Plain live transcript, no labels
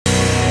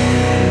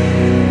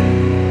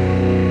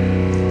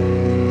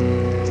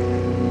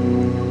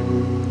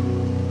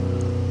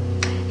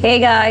Hey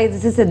guys,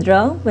 this is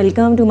Sidra.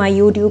 Welcome to my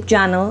YouTube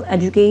channel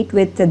Educate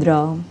with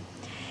Sidra.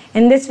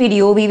 In this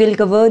video, we will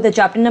cover the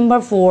chapter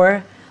number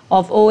 4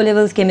 of O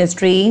levels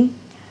chemistry,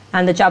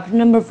 and the chapter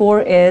number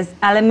 4 is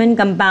element,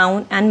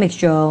 compound and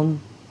mixture.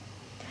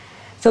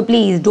 So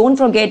please don't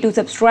forget to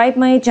subscribe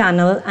my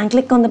channel and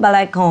click on the bell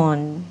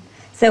icon.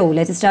 So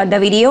let's start the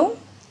video.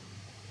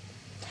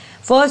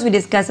 First, we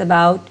discuss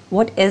about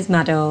what is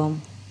matter.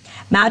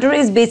 Matter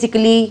is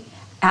basically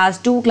has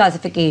two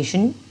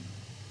classification.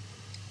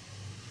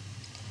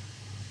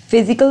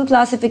 Physical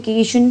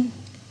classification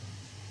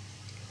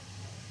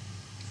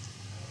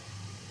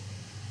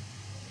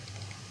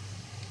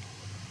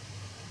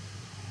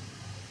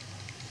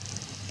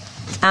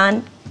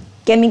and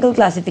chemical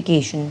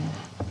classification.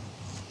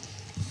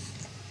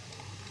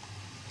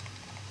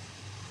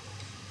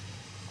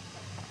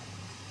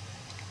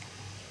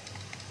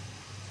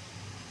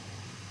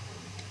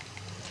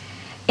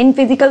 In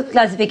physical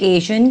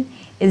classification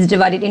is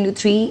divided into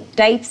three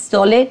types: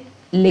 solid,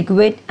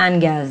 liquid and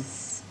gas.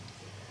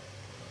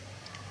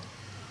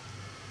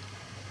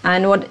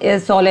 And what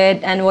is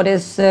solid and what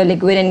is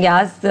liquid and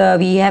gas,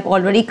 we have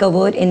already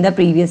covered in the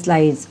previous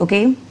slides.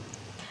 Okay,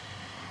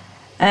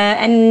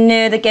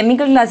 the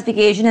chemical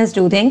classification has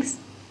two things.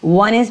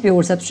 One is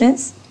pure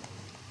substance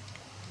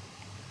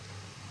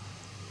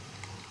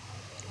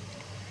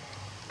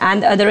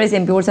and the other is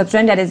impure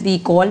substance, that is we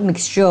call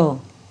mixture.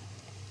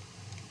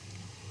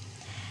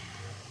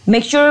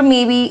 Mixture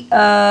may be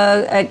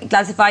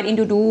classified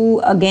into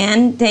two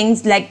again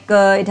things, like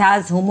it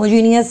has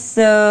homogeneous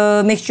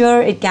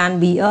mixture, it can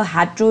be a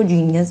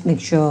heterogeneous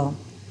mixture.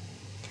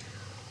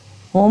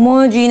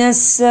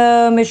 Homogeneous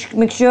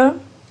mixture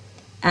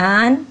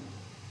and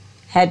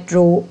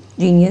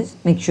heterogeneous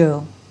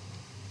mixture.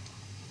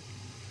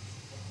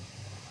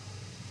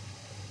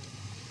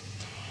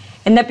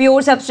 And the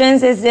pure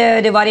substance is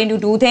divided into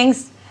two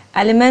things: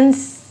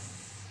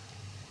 elements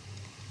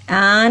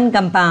and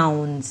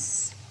compounds.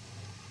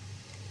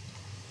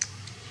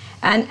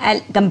 And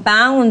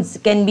compounds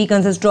can be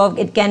consist of,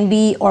 it can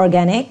be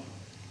organic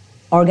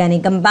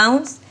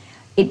compounds,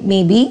 it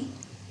may be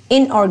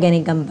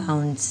inorganic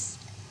compounds,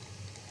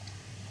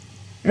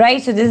 right?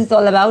 So this is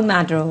all about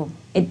matter.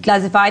 It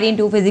classified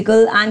into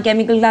physical and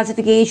chemical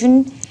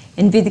classification.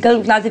 In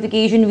physical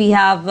classification we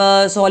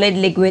have solid,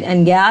 liquid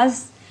and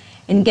gas.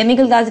 In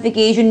chemical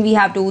classification we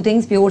have two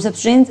things: pure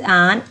substance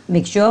and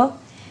mixture.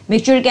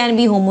 Mixture can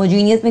be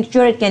homogeneous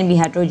mixture, it can be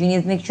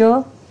heterogeneous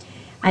mixture.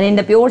 And in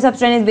the pure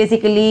substance,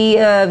 basically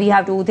we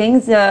have two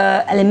things: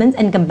 elements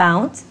and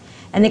compounds.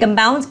 And the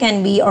compounds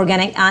can be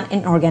organic and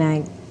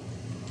inorganic.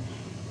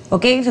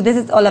 Okay, so this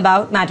is all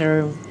about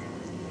matter.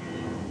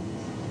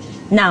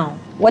 Now,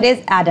 what is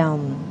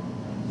atom?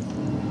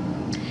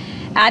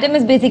 Atom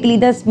is basically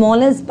the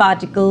smallest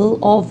particle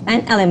of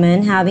an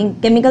element having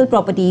chemical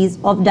properties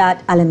of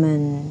that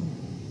element.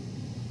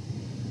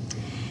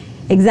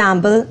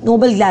 Example: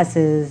 noble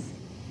gases.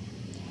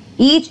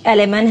 Each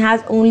element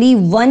has only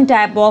one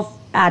type of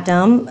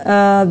atom,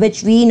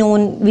 which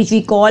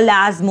we call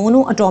as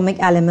monoatomic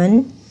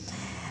element.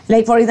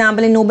 Like for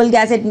example, in noble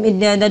gas,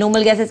 the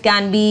noble gases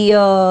can be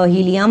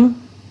helium.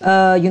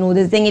 You know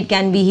this thing. It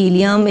can be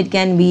helium. It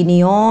can be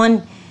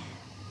neon.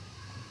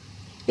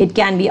 It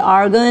can be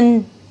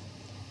argon.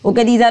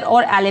 Okay, these are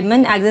all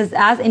elements exist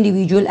as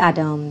individual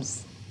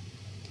atoms.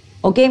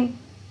 Okay.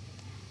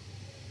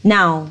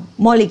 Now,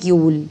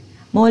 molecule.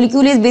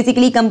 Molecule is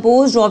basically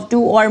composed of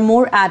two or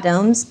more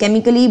atoms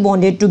chemically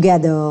bonded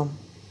together.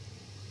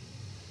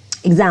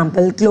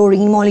 Example: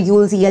 chlorine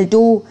molecule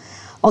Cl2,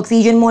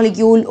 oxygen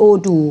molecule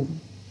O2.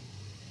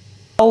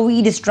 How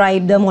we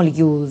describe the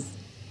molecules?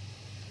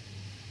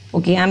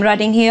 Okay, I'm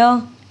writing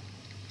here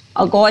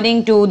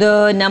according to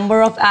the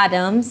number of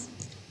atoms.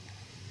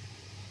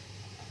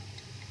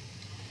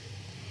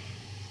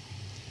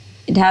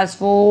 It has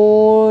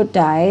four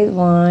types: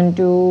 1,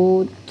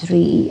 2,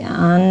 3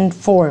 and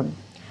 4.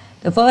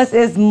 The first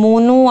is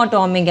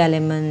monoatomic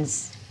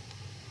elements.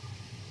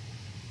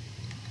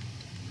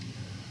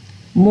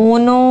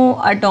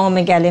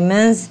 Monoatomic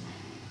elements.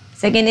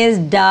 Second is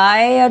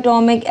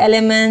diatomic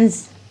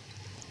elements.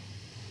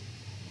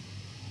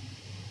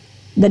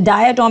 The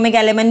diatomic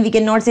element, we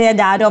cannot say a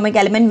diatomic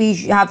element, we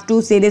have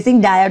to say this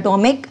thing: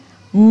 diatomic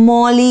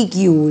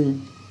molecule.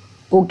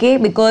 Okay,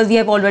 because we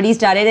have already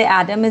started, the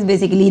atom is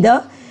basically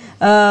the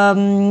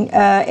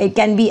it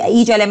can be,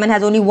 each element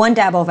has only one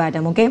type of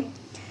atom. Okay,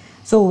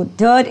 so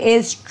third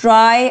is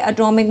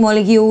triatomic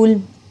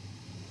molecule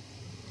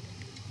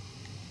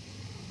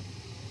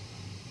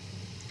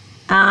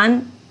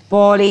and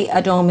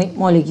polyatomic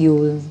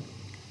molecule.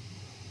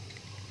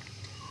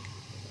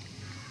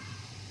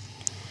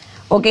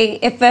 Okay,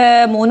 if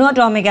a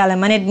monoatomic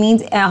element, it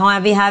means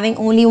we having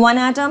only one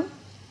atom,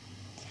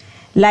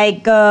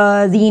 like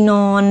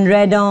xenon,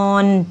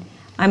 radon,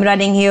 I'm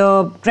writing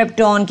here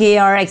krypton,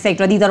 Kr,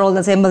 etc. These are all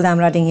the symbols I'm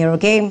writing here.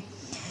 Okay,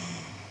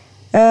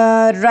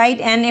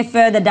 right? And if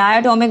the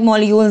diatomic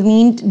molecules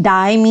mean,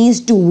 di means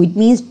two, it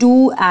means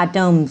two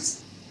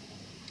atoms,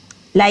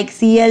 like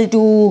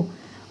Cl2,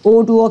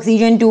 O2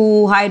 oxygen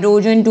 2,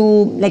 hydrogen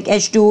 2, like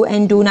H2,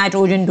 N2,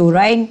 nitrogen 2,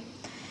 right?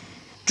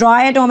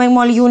 Triatomic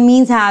molecule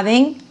means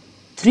having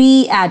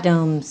 3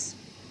 atoms.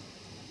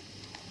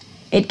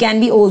 It can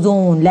be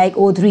ozone, like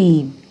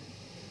O3.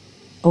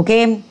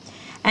 Okay?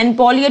 And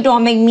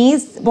polyatomic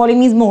means, poly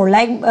means more,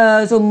 like,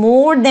 so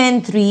more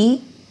than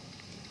 3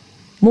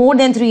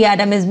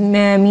 atom is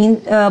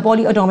means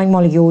polyatomic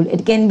molecule.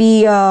 It can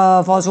be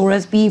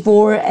phosphorus,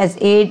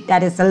 P4S8,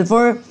 that is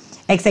sulfur,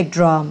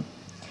 etc.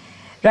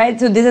 Right?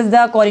 So this is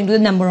the according to the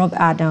number of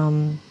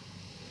atom.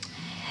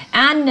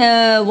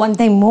 And one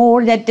thing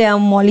more, that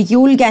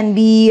molecule can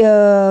be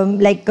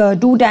like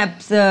 2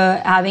 types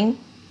having.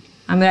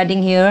 I'm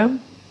writing here.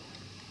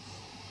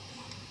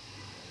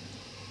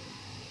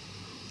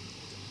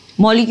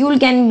 Molecule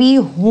can be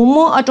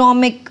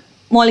homoatomic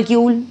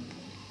molecule,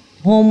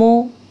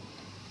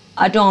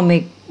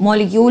 homoatomic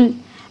molecule,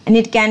 and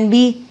it can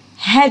be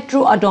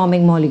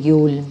heteroatomic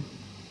molecule.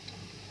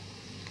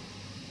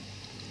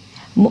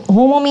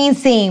 Homo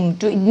means same,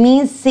 it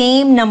means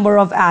same number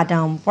of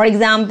atom. For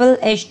example,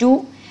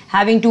 H2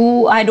 having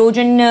 2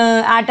 hydrogen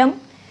atom,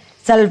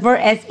 sulfur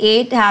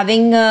S8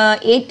 having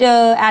 8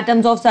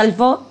 atoms of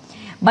sulfur,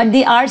 but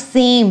they are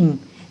same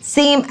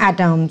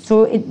atom.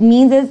 So it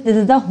means this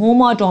is the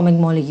homoatomic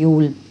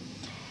molecule.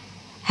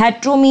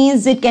 Hetero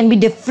means it can be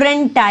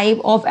different type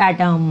of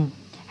atom.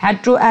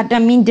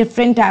 Heteroatom means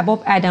different type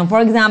of atom.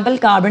 For example,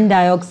 carbon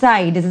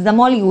dioxide, this is a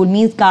molecule,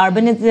 means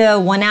carbon is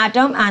one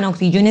atom and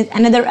oxygen is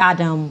another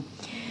atom,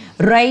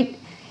 right?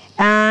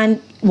 And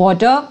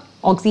water,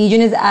 oxygen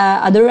is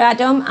other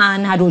atom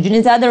and hydrogen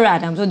is other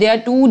atom. So there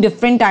are 2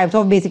 different types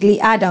of basically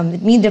atoms.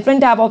 It means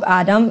different type of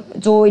atom,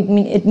 so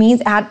it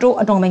means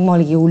heteroatomic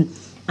molecule.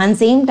 And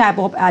same type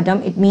of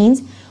atom, it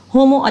means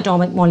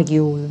homoatomic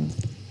molecule.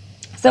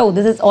 So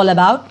this is all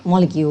about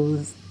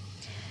molecules.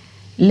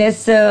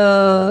 Let's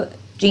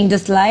change the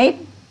slide.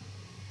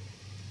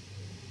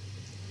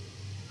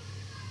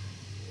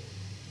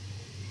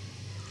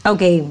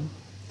 Okay,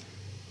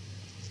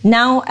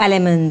 now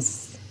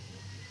elements.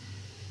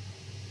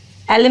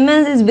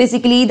 Elements is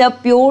basically the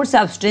pure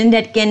substance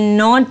that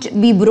cannot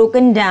be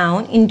broken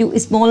down into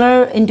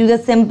the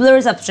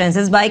simpler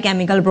substances by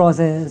chemical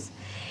process.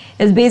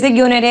 Its basic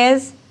unit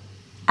is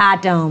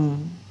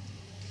atom.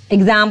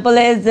 Example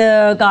is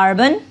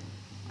carbon.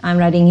 I'm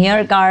writing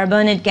here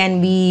carbon. It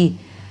can be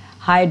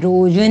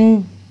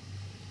hydrogen,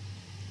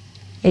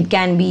 it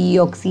can be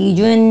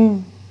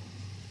oxygen.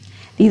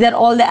 These are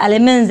all the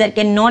elements that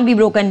cannot be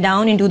broken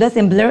down into the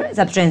simpler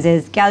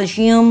substances.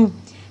 Calcium,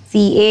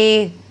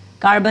 Ca,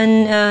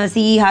 carbon,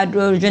 C,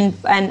 hydrogen,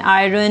 and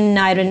iron,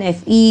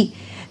 Fe.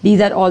 These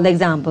are all the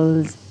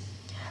examples.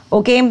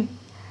 Okay.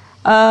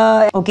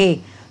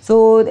 Okay.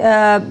 So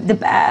the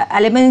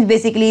element is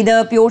basically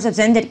the pure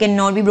substance that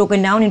cannot be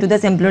broken down into the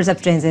simpler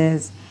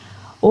substances.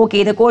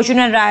 Okay, the question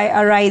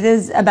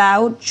arises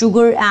about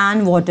sugar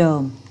and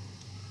water.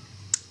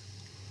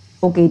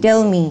 Okay,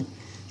 tell me,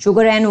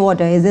 sugar and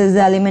water, is this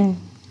element?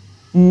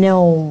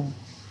 No.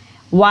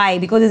 Why?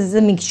 Because this is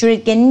a mixture.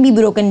 It can be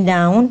broken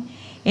down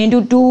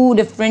into 2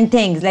 different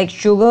things. Like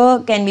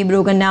sugar can be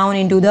broken down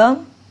into the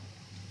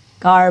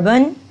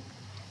carbon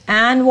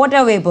and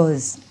water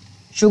vapors.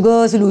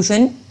 Sugar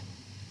solution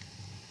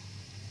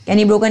can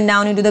be broken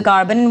down into the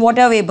carbon and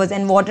water vapors,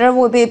 and water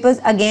vapors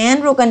again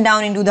broken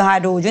down into the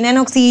hydrogen and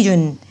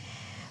oxygen,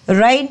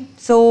 right?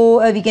 So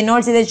we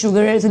cannot say that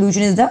sugar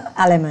solution is the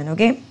element.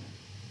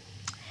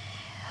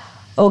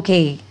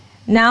 Okay,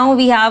 now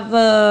we have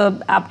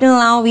up till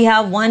now we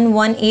have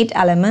 118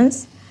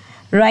 elements,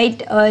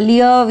 right?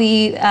 Earlier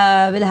we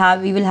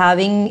will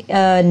having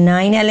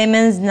 9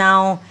 elements.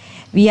 Now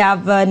we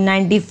have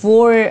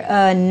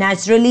 94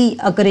 naturally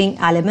occurring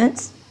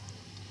elements.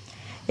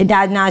 It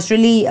has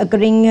naturally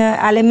occurring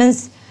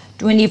elements.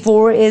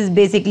 24 is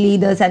basically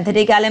the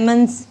synthetic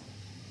elements.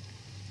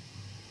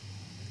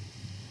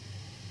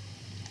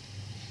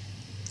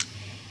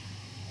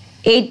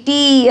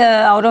 80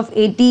 out of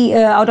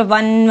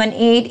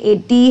 118,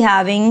 80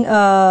 having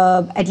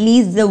at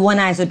least the one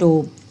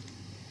isotope.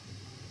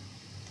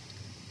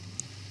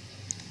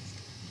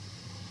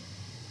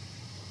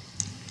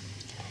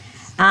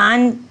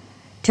 And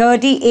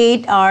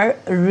 38 are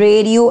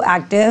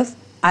radioactive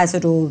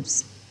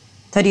isotopes.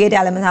 38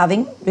 elements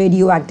having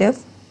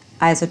radioactive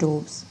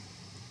isotopes.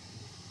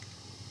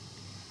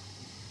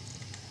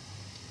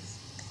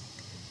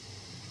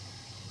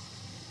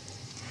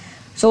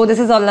 So this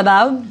is all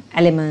about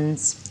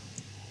elements.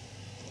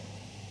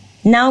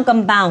 Now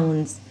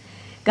compounds.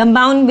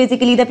 Compound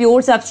basically the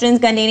pure substance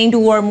containing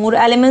 2 or more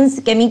elements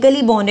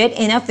chemically bonded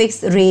in a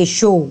fixed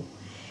ratio.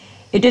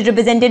 It is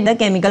represented the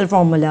chemical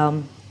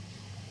formula.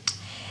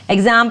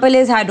 Example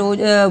is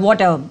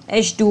water,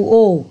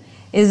 H2O.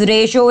 Its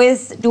ratio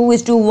is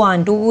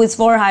 2:1. 2 is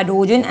for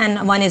hydrogen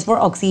and 1 is for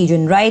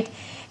oxygen, right?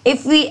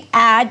 If we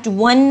add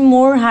 1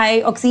 more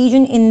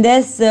oxygen in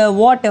this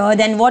water,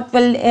 then what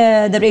will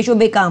the ratio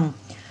become?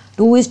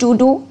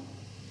 2:2,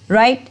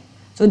 right?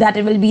 So that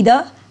it will be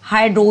the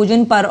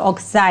hydrogen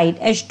peroxide,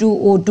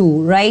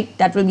 H2O2, right?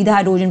 That will be the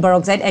hydrogen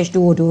peroxide,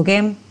 H2O2,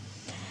 okay?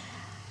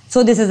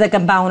 So this is the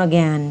compound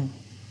again.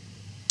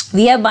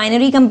 We have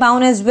binary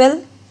compound as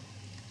well.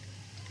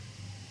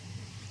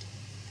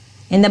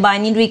 In the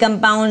binary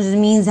compounds, it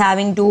means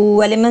having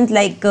two elements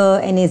like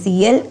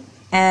NaCl,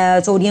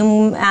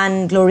 sodium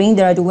and chlorine,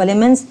 there are two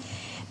elements.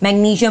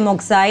 Magnesium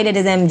oxide, that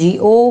is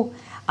MgO.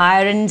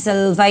 Iron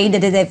sulfide,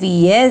 that is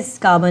FeS.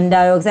 Carbon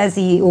dioxide,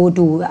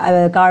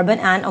 CO2, carbon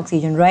and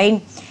oxygen,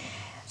 right?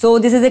 So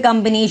this is a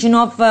combination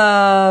of,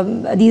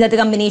 these are the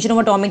combination of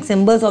atomic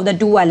symbols of the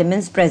two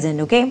elements present,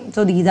 okay?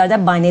 So these are the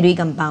binary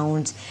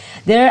compounds.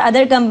 There are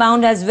other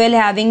compounds as well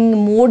having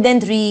more than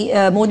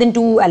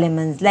two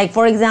elements. Like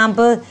for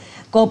example,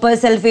 copper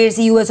sulfate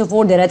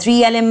CuSO4, there are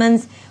three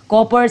elements.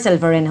 Copper,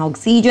 sulfur and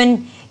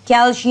oxygen.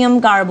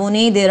 Calcium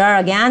carbonate, there are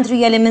again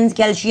three elements.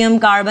 Calcium,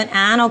 carbon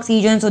and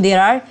oxygen. So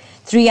there are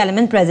three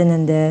elements present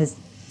in this.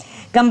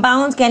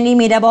 Compounds can be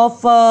made up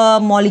of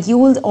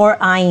molecules or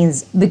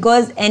ions,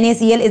 because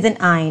NaCl is an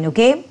ion,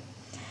 okay?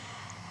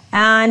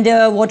 And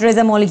water is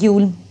a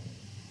molecule.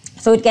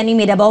 So it can be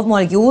made up of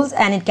molecules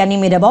and it can be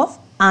made up of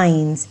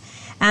ions.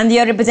 And they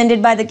are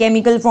represented by the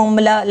chemical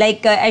formula,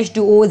 like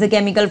H2O is a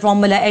chemical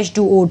formula,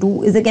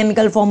 H2O2 is a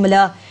chemical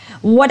formula.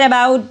 What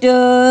about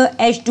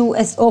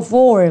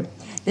H2SO4?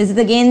 This is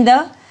again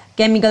the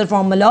chemical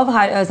formula of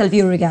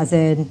sulfuric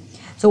acid.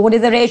 So what is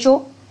the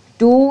ratio?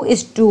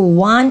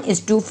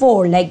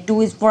 2:1:4. Like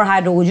 2 is for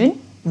hydrogen,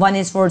 1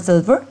 is for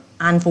sulfur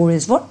and 4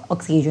 is for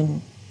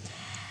oxygen.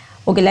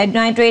 Okay, lead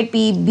nitrate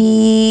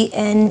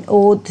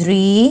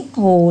PbNO3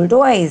 whole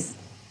twice.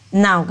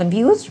 Now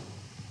confused?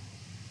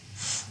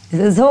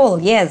 This is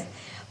whole, yes.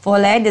 For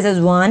lead this is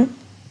 1.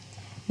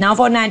 Now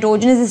for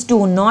nitrogen this is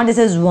 2, not this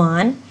is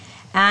 1.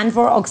 And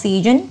for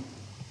oxygen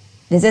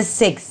this is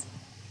 6.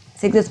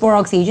 6 is for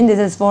oxygen, this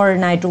is for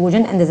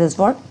nitrogen and this is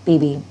for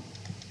Pb.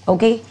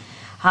 Okay.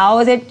 How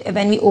is it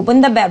when we open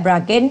the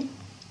bracket?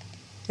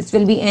 This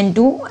will be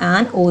N2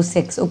 and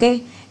O6,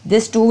 okay?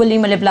 This 2 will be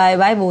multiplied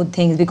by both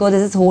things because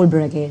this is whole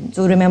bracket.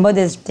 So remember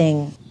this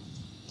thing.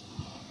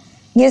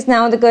 Yes,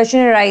 now the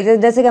question arises,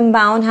 does a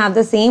compound have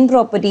the same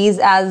properties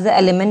as the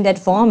element that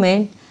form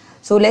it?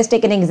 So let's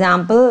take an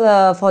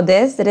example for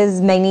this. That is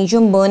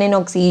magnesium burn in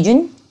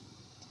oxygen.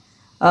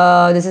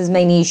 This is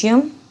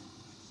magnesium.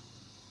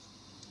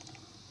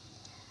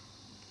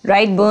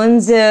 Right,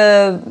 burns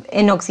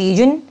in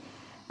oxygen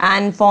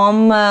and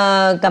form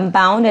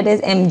compound, that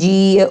is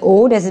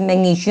MgO, that is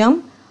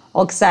magnesium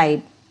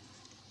oxide.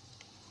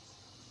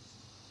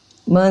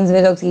 Burns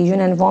with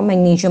oxygen and form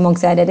magnesium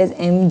oxide, that is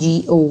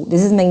MgO.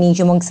 This is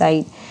magnesium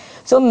oxide.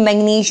 So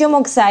magnesium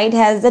oxide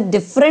has the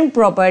different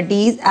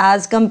properties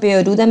as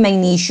compared to the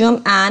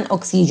magnesium and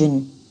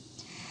oxygen.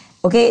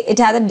 Okay, it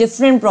has a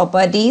different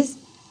properties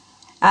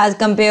as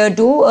compared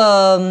to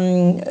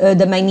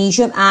the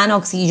magnesium and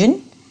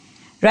oxygen.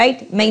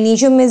 Right,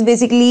 magnesium is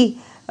basically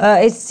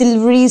it's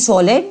silvery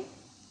solid.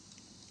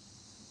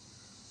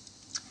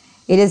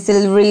 It is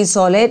silvery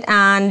solid,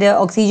 and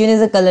oxygen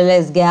is a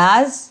colorless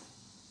gas.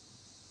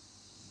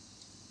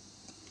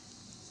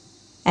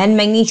 And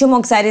magnesium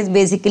oxide is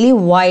basically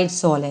white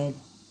solid.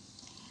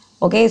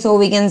 Okay, so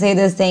we can say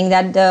this thing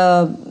that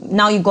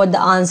now you got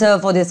the answer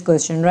for this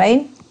question,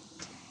 right?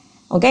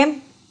 Okay,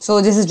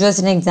 so this is just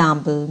an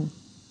example.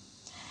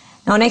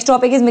 Now next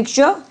topic is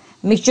mixture.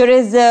 Mixture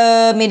is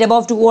made up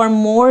of two or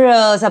more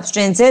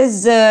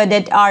substances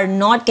that are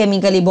not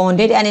chemically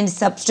bonded, and in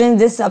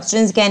this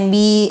substance can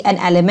be an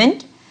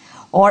element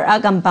or a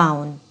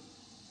compound.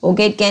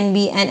 Okay, it can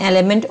be an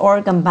element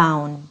or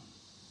compound.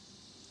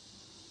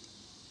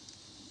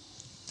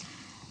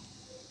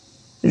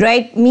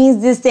 Right,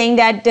 means this thing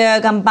that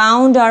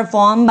compound are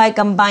formed by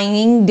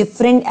combining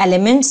different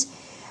elements.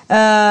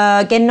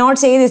 Cannot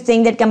say this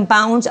thing that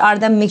compounds are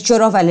the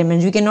mixture of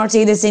elements. We cannot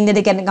say this thing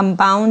that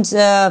compounds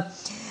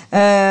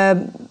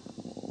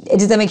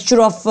it is a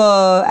mixture of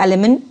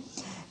element.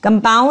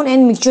 Compound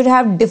and mixture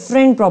have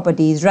different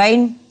properties,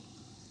 right?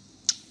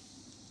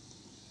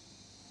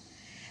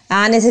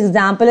 And this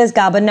example is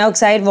carbon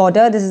dioxide,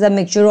 water. This is a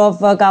mixture of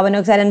carbon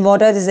dioxide and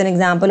water. This is an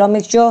example of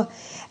mixture.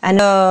 And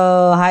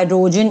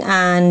hydrogen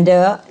and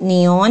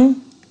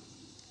neon,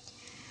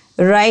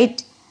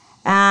 right?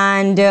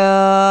 And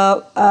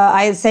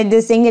I said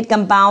this thing that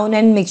compound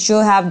and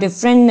mixture have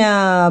different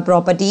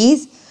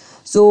properties.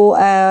 So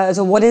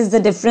what is the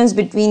difference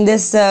between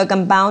this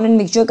compound and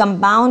mixture?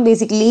 Compound,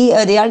 basically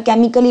they are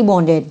chemically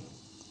bonded.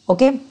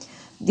 Okay,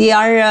 they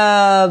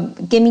are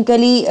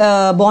chemically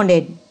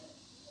bonded.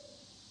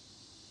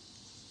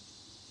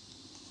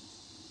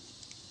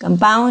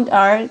 Compound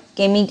are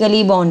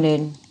chemically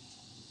bonded,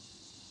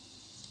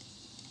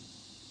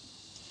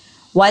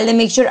 while the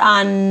mixture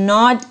are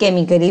not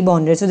chemically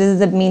bonded. So this is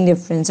the main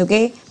difference.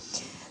 Okay,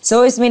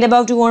 so it's made up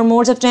of two or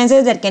more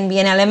substances that can be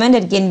an element,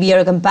 that can be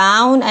a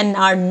compound, and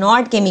are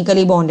not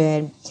chemically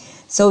bonded.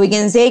 So we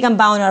can say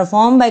compound are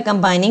formed by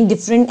combining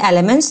different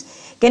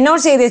elements.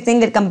 Cannot say this thing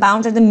that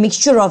compounds are the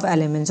mixture of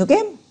elements.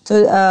 Okay,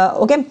 so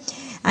okay,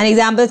 an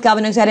example is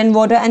carbon dioxide and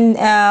water, and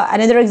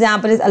another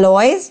example is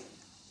alloys.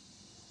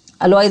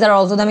 Alloys are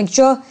also the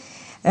mixture.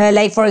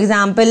 Like for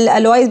example,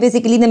 alloy is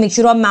basically the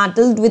mixture of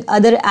metals with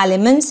other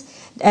elements.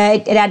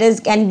 That is,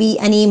 can be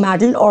any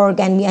metal or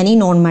can be any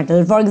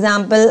non-metal. For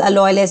example,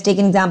 alloy, let's take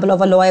an example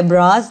of alloy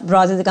brass.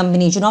 Brass is a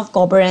combination of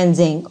copper and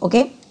zinc.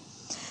 Okay.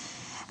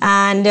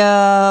 And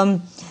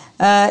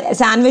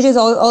sandwich is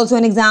also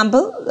an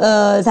example.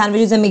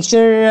 Sandwich is a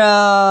mixture.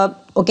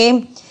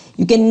 Okay,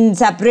 you can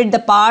separate the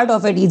part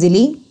of it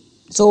easily.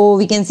 So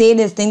we can say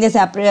this thing,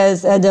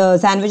 the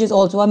sandwich is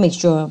also a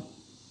mixture,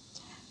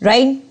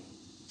 right?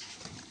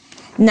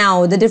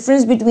 Now the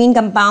difference between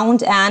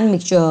compound and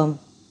mixture.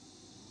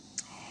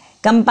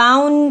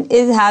 Compound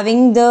is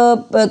having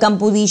the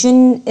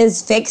composition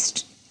is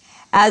fixed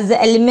as the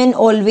element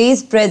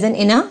always present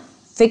in a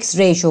fixed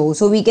ratio.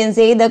 So we can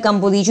say the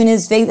composition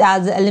is fixed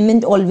as the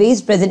element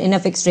always present in a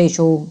fixed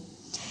ratio.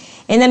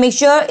 In the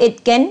mixture,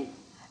 it can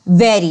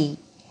vary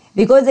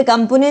because the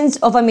components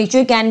of a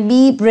mixture can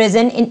be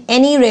present in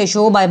any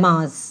ratio by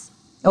mass.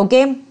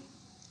 Okay,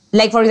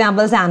 like for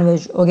example,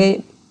 sandwich.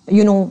 Okay,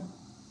 you know.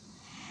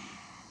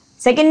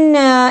 Second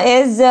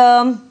is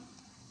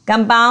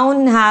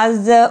compound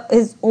has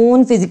its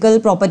own physical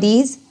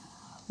properties,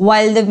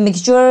 while the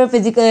mixture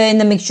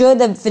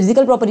the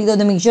physical properties of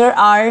the mixture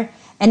are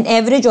an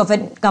average of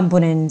its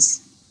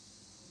components.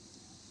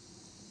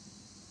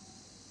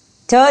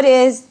 Third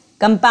is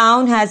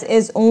compound has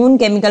its own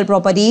chemical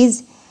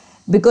properties,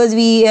 because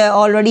we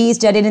already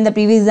studied in the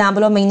previous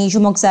example of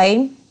magnesium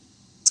oxide.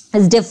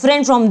 It's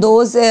different from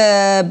those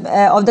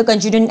of the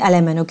constituent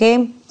element.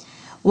 Okay,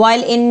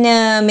 while in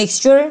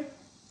mixture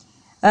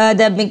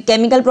the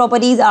chemical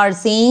properties are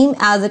same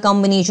as the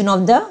combination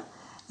of the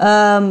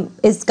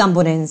its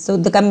components. So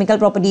the chemical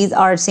properties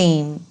are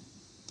same.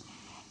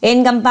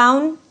 In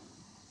compound,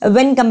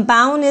 when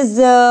compound is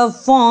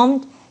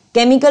formed,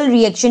 chemical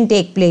reaction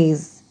take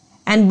place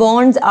and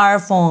bonds are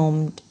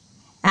formed.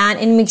 And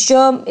in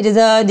mixture,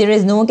 there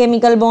is no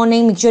chemical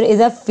bonding. Mixture is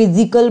a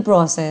physical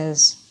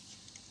process.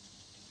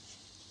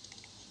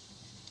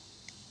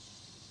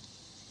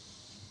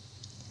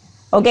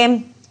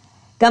 Okay,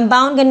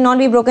 compound cannot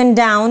be broken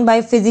down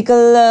by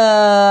physical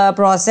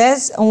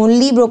process.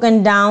 Only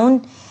broken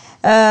down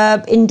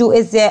into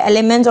its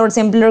elements or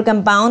simpler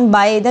compound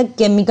by the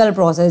chemical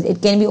process. It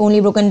can be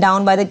only broken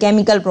down by the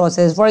chemical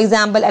process. For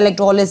example,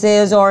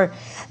 electrolysis or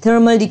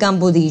thermal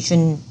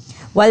decomposition.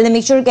 While the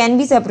mixture can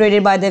be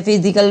separated by the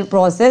physical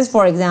process.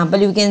 For example,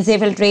 you can say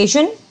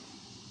filtration,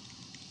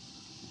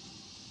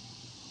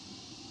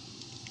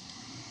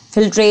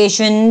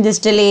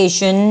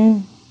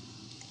 distillation.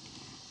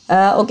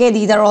 Okay,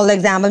 these are all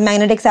examples.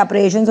 Magnetic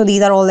separation. So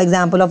these are all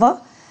example of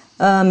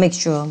a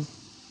mixture.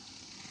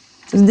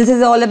 So this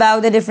is all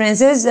about the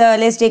differences.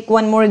 Let's take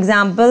one more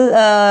example.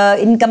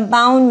 In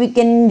compound, we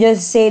can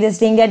just say this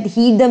thing, that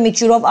heat the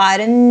mixture of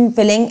iron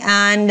filling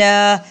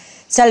and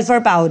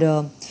sulfur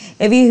powder.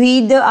 If you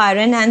heat the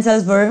iron and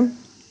sulfur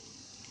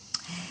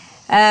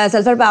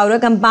powder,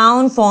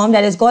 compound form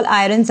that is called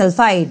iron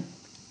sulfide.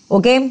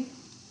 Okay,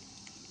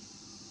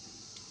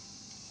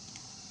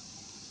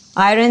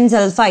 iron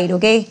sulfide.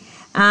 Okay,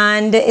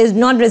 and is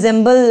not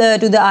resemble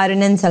to the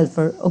iron and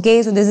sulfur.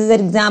 Okay, so this is an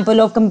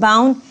example of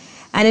compound.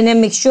 And in a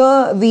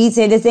mixture, we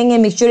say this thing, a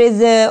mixture is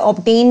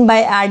obtained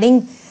by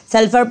adding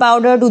sulfur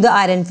powder to the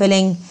iron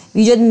filling.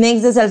 We just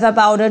mix the sulfur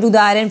powder to the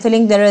iron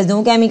filling. There is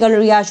no chemical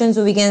reaction,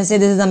 so we can say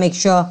this is a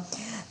mixture,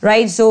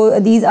 right? So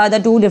these are the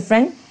two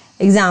different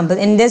examples.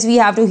 In this, we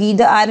have to heat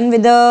the iron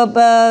with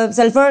the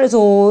sulfur,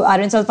 so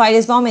iron sulfide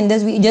is formed. In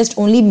this, we just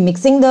only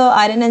mixing the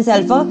iron and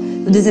sulfur.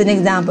 So this is an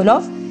example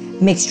of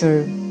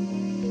mixture.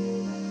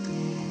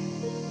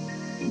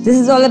 This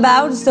is all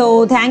about.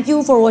 So thank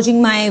you for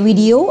watching my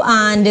video,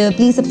 and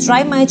please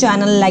subscribe my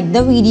channel, like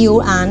the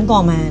video and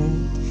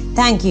comment.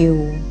 Thank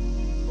you.